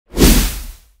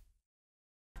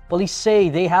Police say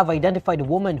they have identified a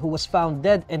woman who was found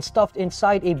dead and stuffed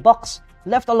inside a box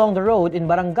left along the road in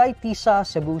Barangay Tisa,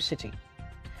 Cebu City.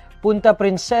 Punta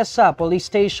Princesa Police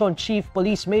Station Chief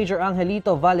Police Major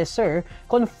Angelito Valeser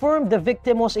confirmed the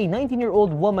victim was a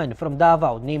 19-year-old woman from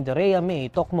Davao named Rhea May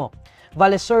Tocmo.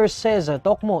 Valeser says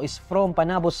Tocmo is from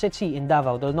Panabo City in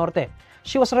Davao del Norte.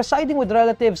 She was residing with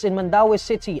relatives in Mandaue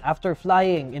City after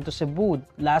flying into Cebu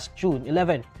last June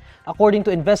 11. According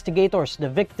to investigators, the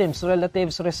victim's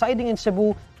relatives residing in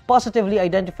Cebu positively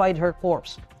identified her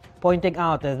corpse, pointing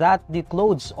out that the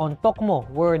clothes on Tocmo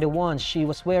were the ones she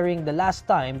was wearing the last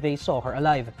time they saw her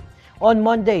alive. On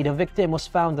Monday, the victim was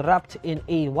found wrapped in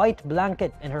a white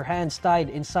blanket and her hands tied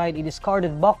inside a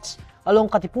discarded box along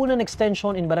Katipunan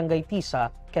Extension in Barangay Tisa,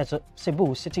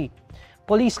 Cebu City.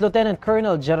 Police Lieutenant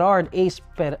Colonel Gerard Ace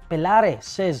Pelare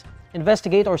says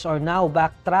investigators are now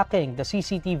backtracking the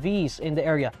CCTVs in the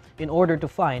area in order to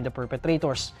find the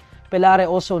perpetrators. Pelare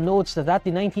also notes that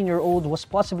the 19-year-old was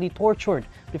possibly tortured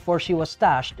before she was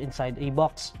stashed inside a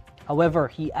box. However,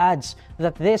 he adds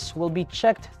that this will be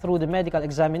checked through the medical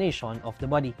examination of the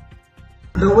body.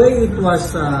 The way it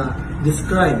was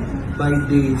described by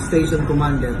the station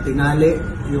commander, tinali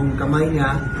yung kamay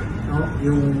niya, no,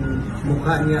 yung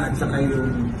mukha niya at saka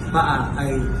yung paa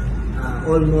ay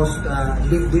almost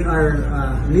they are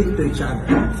linked to each other.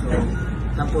 So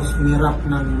tapos nirap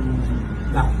ng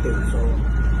duct tape. So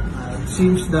it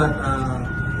seems that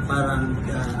parang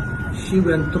she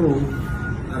went through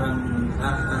parang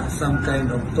some kind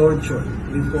of torture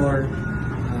before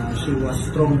she was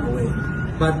thrown away.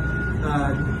 But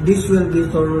this will be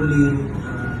thoroughly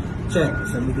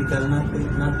checked sa medical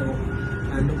nato,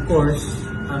 and of course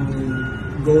ang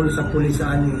goal sa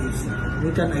pulisaan is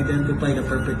we can identify the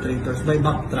perpetrators by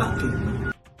backtracking.